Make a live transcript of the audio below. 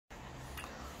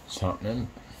What's happening?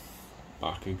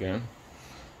 Back again.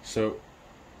 So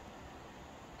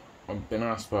I've been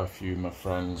asked by a few of my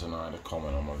friends, and I had a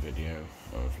comment on my video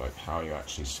of like how you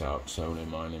actually set up solo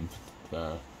mining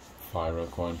Firo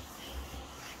coin.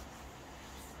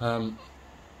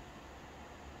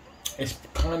 It's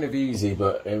kind of easy,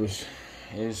 but it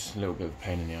is a little bit of a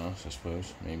pain in the ass, I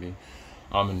suppose. Maybe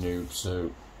I'm a noob,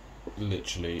 so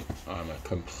literally I'm a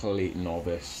complete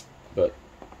novice. But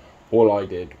all I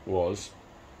did was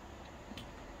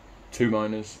 2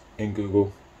 miners in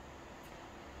Google.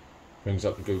 Brings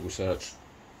up the Google search.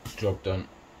 Job done.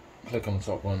 Click on the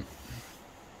top one.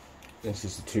 This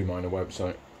is the 2 miner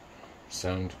website.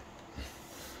 Sound.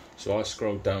 So I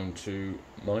scrolled down to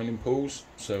mining pools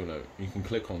solo. You can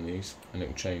click on these and it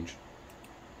will change.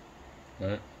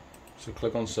 Right. So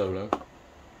click on solo.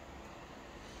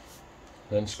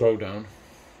 Then scroll down,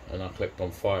 and I clicked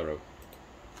on Firo.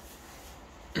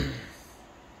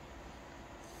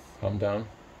 Come down.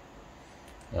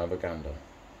 Have a gander.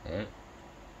 Right.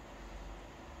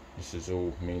 This is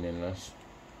all meaningless.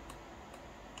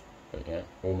 But yeah,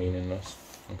 all meaningless.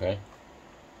 Okay.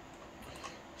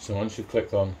 So once you've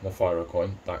clicked on the Firo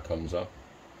coin, that comes up.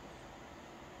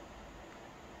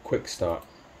 Quick start.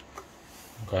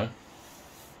 Okay.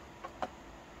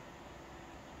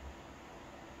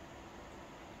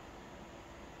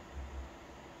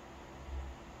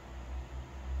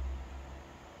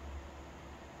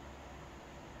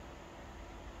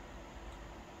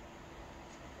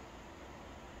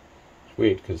 It's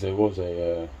weird because there was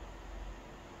a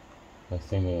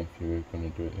thing if you were going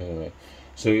to do it the other way.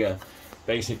 So yeah,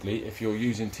 basically if you're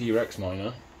using T-Rex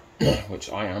miner,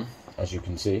 which I am, as you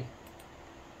can see,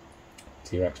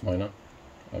 T-Rex miner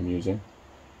I'm using.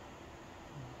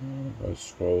 If I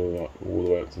scroll all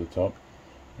the way up to the top,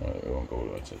 no, it won't go all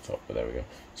the way to the top, but there we go.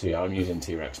 So yeah, I'm using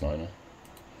T-Rex miner.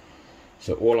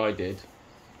 So all I did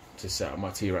to set up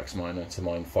my T-Rex miner to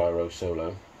mine Firo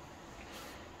solo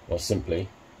was simply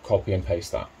copy and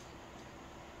paste that.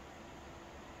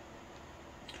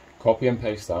 Copy and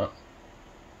paste that.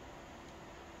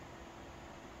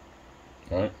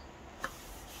 Right.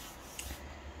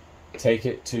 Take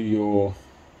it to your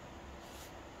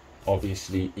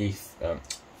obviously ETH.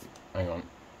 Hang on.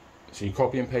 So you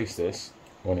copy and paste this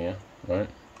one here, right?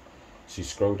 So you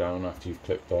scroll down after you've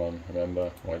clicked on.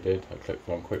 Remember what I did? I clicked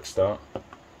on quick start.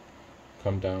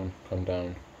 Come down, come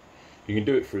down. You can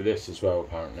do it through this as well.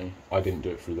 Apparently, I didn't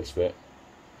do it through this bit.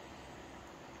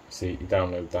 See, you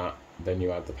download that, then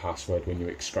you add the password when you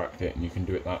extract it, and you can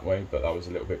do it that way. But that was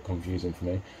a little bit confusing for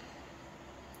me.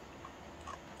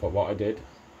 But what I did,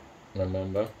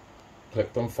 remember,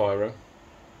 clicked on Firo,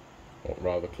 or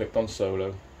rather clicked on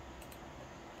solo,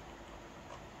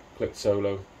 clicked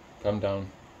solo, come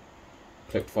down,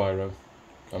 clicked Firo,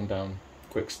 come down,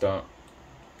 quick start,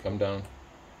 come down,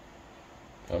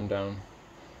 come down.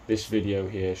 This video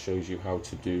here shows you how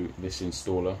to do this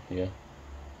installer here.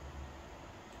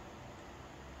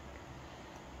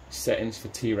 Settings for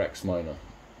T-Rex miner.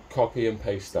 Copy and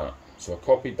paste that. So I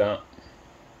copied that.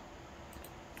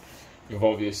 You've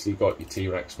obviously got your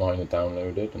T-Rex miner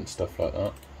downloaded and stuff like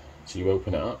that. So you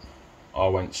open it up. I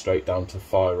went straight down to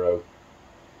Firo.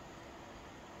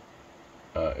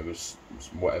 It was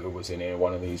whatever was in here,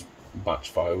 one of these batch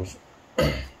files.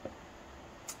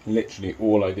 Literally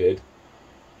all I did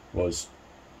was,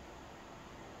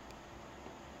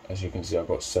 as you can see, I've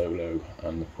got solo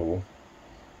and the pool.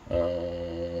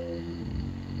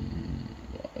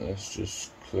 Let's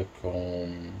just click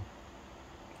on.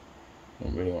 I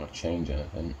don't really want to change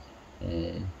anything.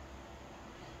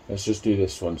 Let's just do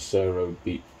this one, Sero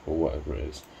Beat or whatever it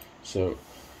is. So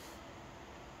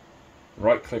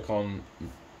right click on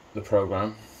the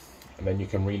program, and then you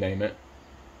can rename it.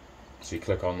 So you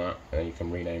click on that, and then you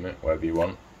can rename it whatever you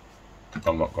want.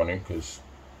 I'm not going to because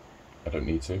I don't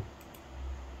need to.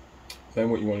 Then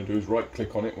what you want to do is right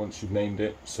click on it once you've named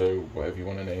it, so whatever you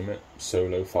want to name it,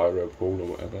 solo, Firo, pool or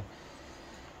whatever.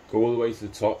 Go all the way to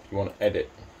the top, you want to edit.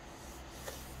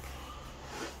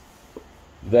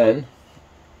 Then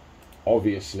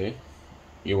obviously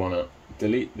you want to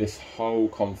delete this whole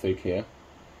config here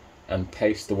and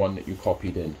paste the one that you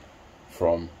copied in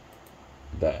from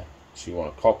there. So you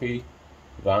want to copy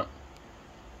that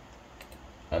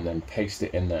and then paste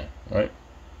it in there, right?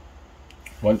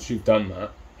 Once you've done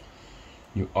that,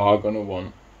 you are going to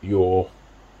want your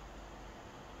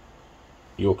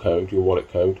code, your wallet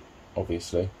code,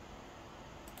 obviously,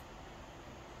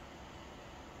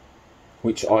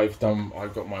 which I've done.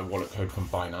 I've got my wallet code from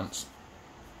Binance.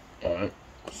 All right,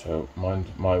 so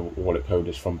my wallet code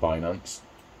is from Binance.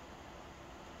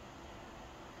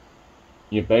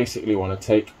 You basically want to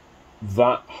take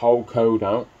that whole code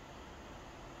out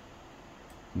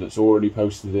that's already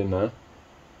posted in there.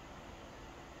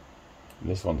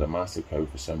 This one's a massive code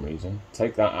for some reason.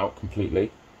 Take that out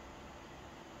completely.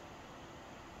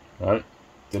 Right,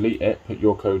 delete it, put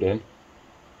your code in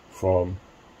from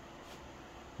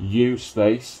U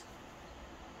space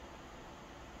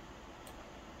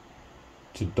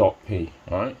to .p,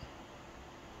 right?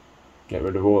 Get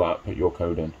rid of all that, put your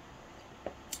code in.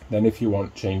 Then if you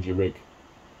want, change your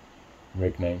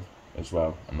rig name as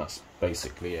well, and that's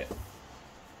basically it.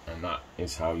 And that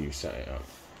is how you set it up.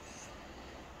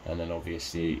 And then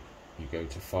obviously you go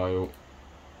to File,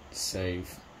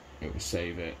 Save, it will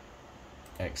save it,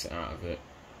 exit out of it.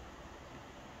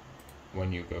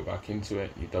 When you go back into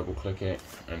it, you double click it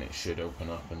and it should open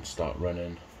up and start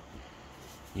running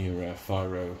your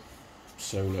Firo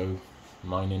solo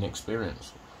mining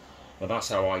experience. Well, that's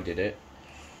how I did it.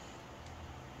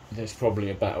 There's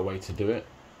probably a better way to do it.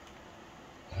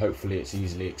 Hopefully it's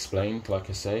easily explained. Like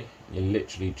I say, you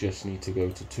literally just need to go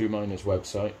to 2Miners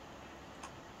website.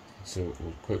 So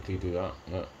we'll quickly do that.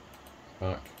 Look.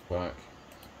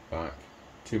 Back.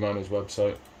 2Miners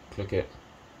website, click it,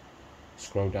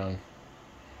 scroll down.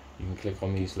 You can click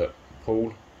on these, look,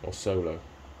 pool or solo.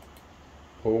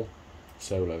 Pool,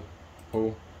 solo,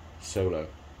 pool, solo.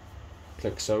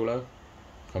 Click solo,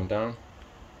 come down,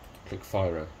 click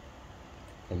Firo.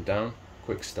 Come down,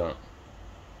 quick start.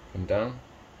 Come down.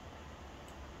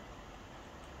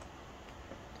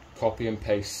 Copy and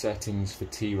paste settings for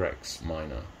T-Rex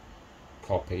miner.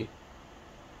 Copy.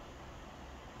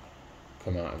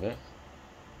 Come out of it.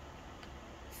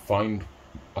 Find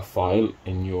a file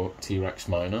in your T-Rex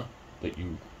miner that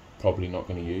you're probably not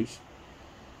going to use.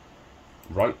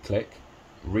 Right click,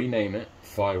 rename it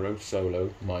Firo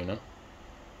Solo Miner.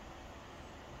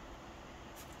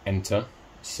 Enter,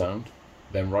 sound.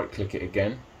 Then right click it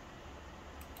again.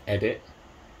 Edit.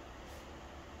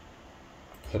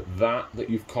 Put that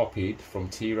you've copied from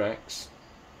T-Rex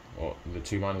or the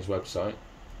 2Miners website.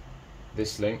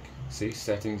 This link, see,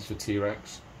 settings for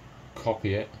T-Rex.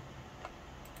 Copy it.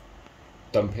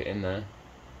 Dump it in there.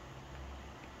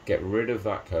 Get rid of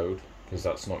that code because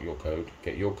that's not your code.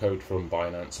 Get your code from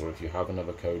Binance, or if you have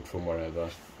another code from wherever,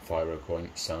 Firocoin,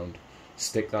 sound.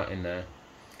 Stick that in there.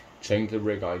 Change the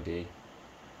rig ID.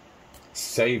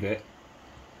 Save it.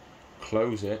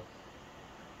 Close it.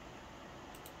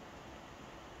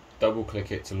 Double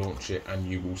click it to launch it, and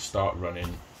you will start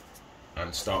running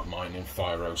and start mining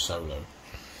Firo solo.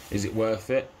 Is it worth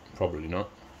it? Probably not.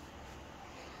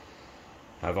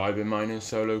 Have I been mining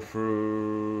solo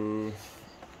for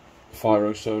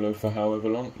Firo solo for however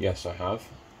long? Yes, I have.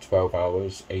 12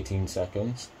 hours, 18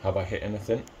 seconds. Have I hit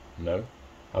anything? No.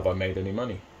 Have I made any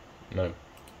money? No.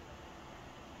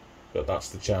 But that's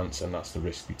the chance and that's the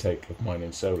risk you take of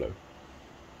mining solo.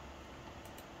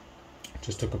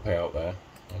 Just took a payout there.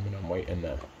 I'm waiting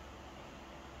there.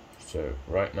 So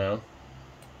right now,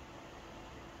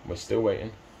 we're still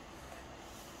waiting.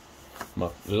 My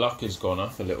luck has gone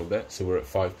up a little bit, so we're at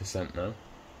 5% now.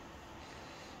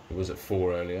 It was at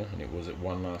 4 earlier, and it was at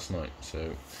 1 last night.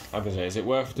 So, like I say, is it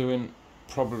worth doing?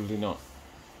 Probably not.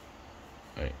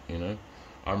 Right, you know,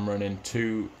 I'm running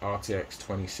 2 RTX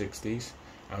 2060s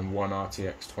and 1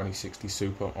 RTX 2060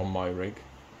 Super on my rig.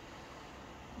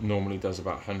 Normally does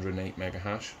about 108 mega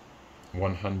hash.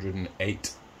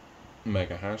 108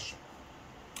 mega hash.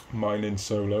 Mining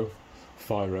solo,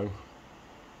 Firo,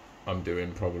 I'm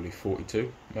doing probably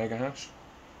 42 mega hash.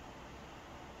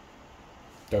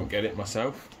 Don't get it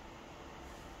myself.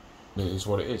 It is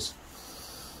what it is.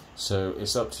 So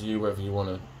it's up to you whether you want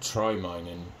to try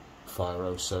mining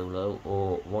Firo solo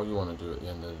or what you want to do at the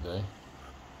end of the day.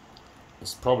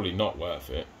 It's probably not worth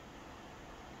it.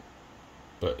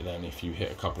 But then if you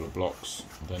hit a couple of blocks,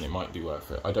 then it might be worth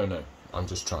it. I don't know. I'm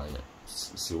just trying it.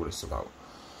 See what it's about.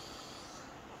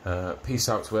 Peace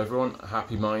out to everyone.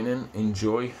 Happy mining.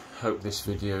 Enjoy. Hope this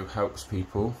video helps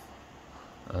people.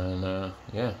 And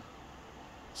yeah.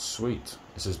 Sweet.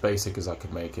 It's as basic as I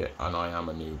could make it. And I am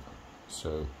a noob.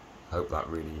 So hope that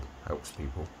really helps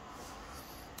people.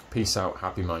 Peace out.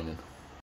 Happy mining.